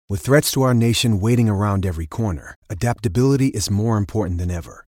With threats to our nation waiting around every corner, adaptability is more important than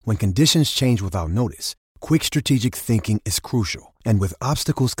ever. When conditions change without notice, quick strategic thinking is crucial. And with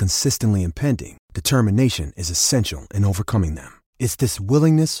obstacles consistently impending, determination is essential in overcoming them. It's this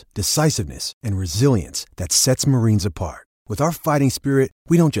willingness, decisiveness, and resilience that sets Marines apart. With our fighting spirit,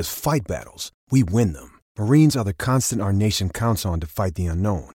 we don't just fight battles, we win them. Marines are the constant our nation counts on to fight the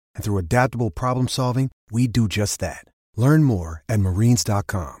unknown. And through adaptable problem solving, we do just that. Learn more at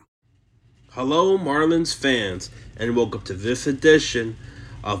marines.com. Hello, Marlins fans, and welcome to this edition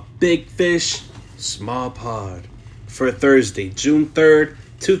of Big Fish, Small Pod for Thursday, June 3rd,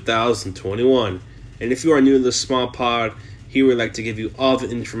 2021. And if you are new to the Small Pod, here we'd like to give you all the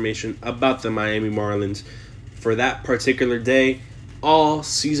information about the Miami Marlins for that particular day, all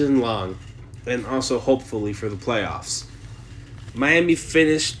season long, and also hopefully for the playoffs. Miami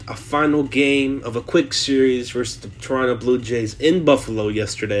finished a final game of a quick series versus the Toronto Blue Jays in Buffalo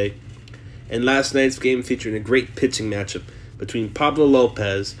yesterday, and last night's game featured a great pitching matchup between Pablo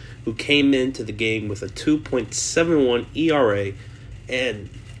Lopez, who came into the game with a 2.71 ERA, and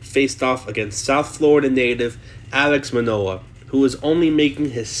faced off against South Florida native Alex Manoah, who was only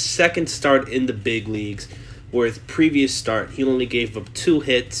making his second start in the big leagues, where his previous start he only gave up 2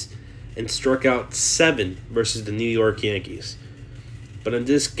 hits and struck out 7 versus the New York Yankees. But in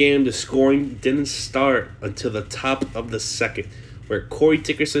this game, the scoring didn't start until the top of the second, where Corey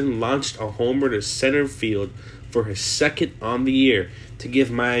Dickerson launched a homer to center field for his second on the year to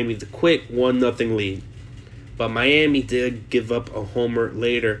give Miami the quick 1-0 lead. But Miami did give up a homer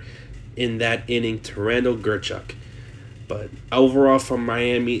later in that inning to Randall Grichuk. But overall for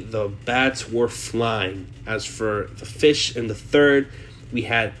Miami, the bats were flying. As for the Fish in the third, we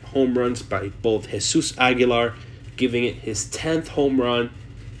had home runs by both Jesus Aguilar, giving it his 10th home run,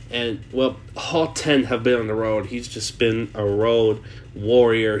 and, well, all 10 have been on the road. He's just been a road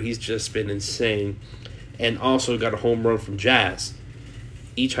warrior. He's just been insane. And also got a home run from Jazz.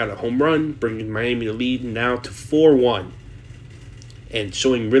 Each had a home run, bringing Miami the lead now to 4-1, and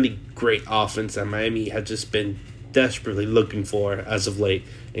showing really great offense that Miami had just been desperately looking for as of late.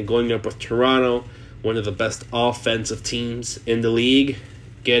 And going up with Toronto, one of the best offensive teams in the league,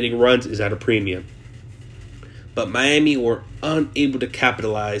 getting runs is at a premium. But Miami were unable to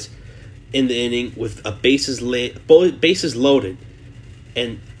capitalize in the inning with bases loaded.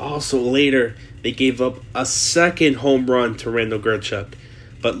 And also later, they gave up a second home run to Randall Grichuk.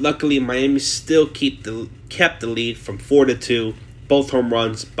 But luckily, Miami still kept the lead from 4-2. Both home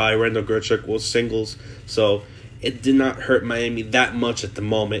runs by Randall Grichuk were singles. So it did not hurt Miami that much at the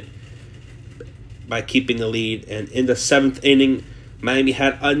moment by keeping the lead. And in the 7th inning, Miami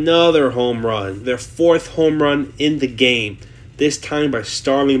had another home run, their 4th home run in the game, this time by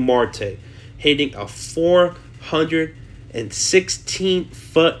Starling Marte, hitting a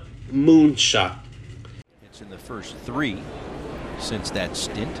 416-foot moonshot. It's in the first 3 since that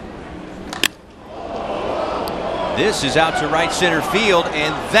stint. This is out to right center field,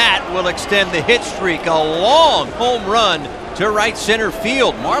 and that will extend the hit streak. A long home run to right center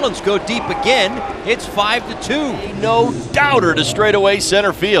field. Marlins go deep again. It's 5-2. No doubter to straightaway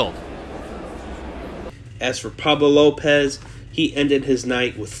center field. As for Pablo Lopez, he ended his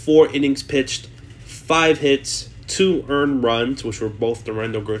night with 4 innings pitched, 5 hits, 2 earned runs, which were both the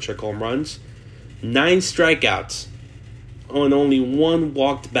Randall Grichuk home runs, 9 strikeouts, and only 1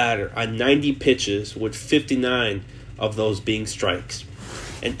 walked batter on 90 pitches, with 59 of those being strikes.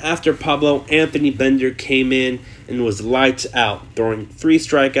 And after Pablo, Anthony Bender came in and was lights out, throwing 3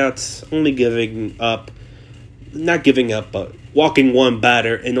 strikeouts, but walking 1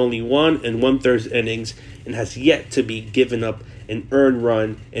 batter in only 1 1/3 innings, and has yet to be given up an earned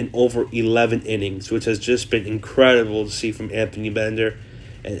run in over 11 innings, which has just been incredible to see from Anthony Bender,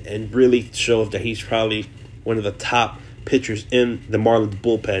 and really shows that he's probably one of the top pitchers in the Marlins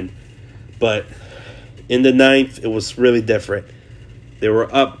bullpen. But in the 9th, it was really different. They were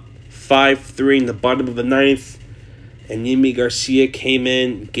up 5-3 in the bottom of the 9th, and Yimi Garcia came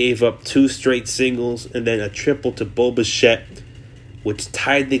in, gave up 2 straight singles, and then a triple to Bo Bichette, which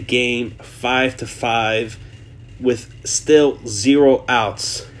tied the game 5-5 with still 0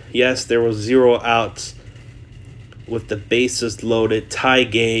 outs. Yes, there were 0 outs with the bases loaded, tie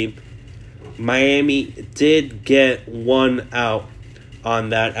game. Miami did get 1 out on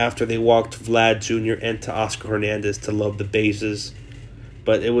that after they walked Vlad Jr. and Teoscar Hernandez to load the bases.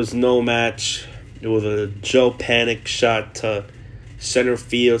 But it was no match. It was a Joe Panic shot to center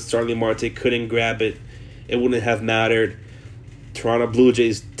field. Starling Marte couldn't grab it. It wouldn't have mattered. Toronto Blue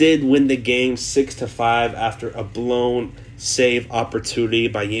Jays did win the game 6-5 after a blown save opportunity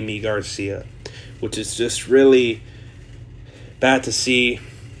by Yimi Garcia, which is just really bad to see.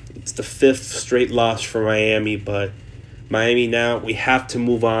 It's the 5th straight loss for Miami, but Miami now, we have to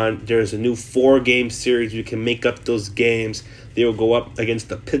move on. There's a new 4-game series. We can make up those games. They will go up against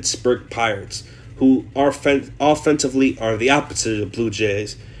the Pittsburgh Pirates, who offensively are the opposite of the Blue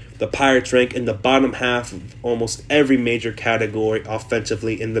Jays. The Pirates rank in the bottom half of almost every major category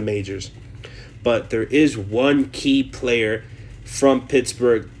offensively in the majors. But there is one key player from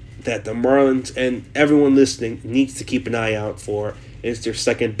Pittsburgh that the Marlins and everyone listening needs to keep an eye out for. It's their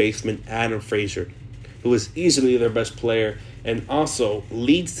second baseman, Adam Frazier, who is easily their best player and also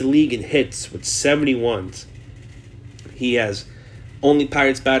leads the league in hits with 71s. He has only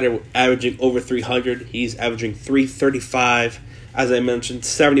Pirates batter averaging over 300. He's averaging 335. As I mentioned,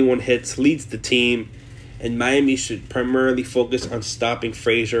 71 hits, leads the team. And Miami should primarily focus on stopping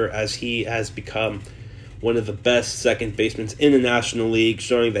Frazier, as he has become one of the best second basemen in the National League,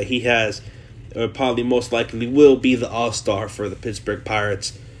 showing that he has, or probably most likely will be, the all-star for the Pittsburgh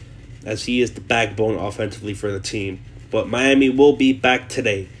Pirates, as he is the backbone offensively for the team. But Miami will be back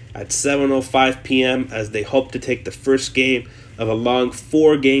today at 7:05 p.m. as they hope to take the first game of a long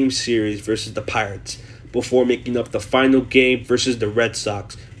 4-game series versus the Pirates, before making up the final game versus the Red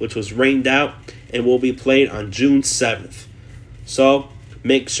Sox, which was rained out and will be played on June 7th. So,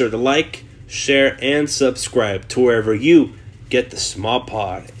 make sure to like, share, and subscribe to wherever you get the Small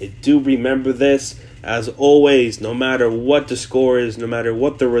Pod. And do remember this, as always, no matter what the score is, no matter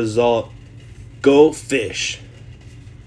what the result, go fish.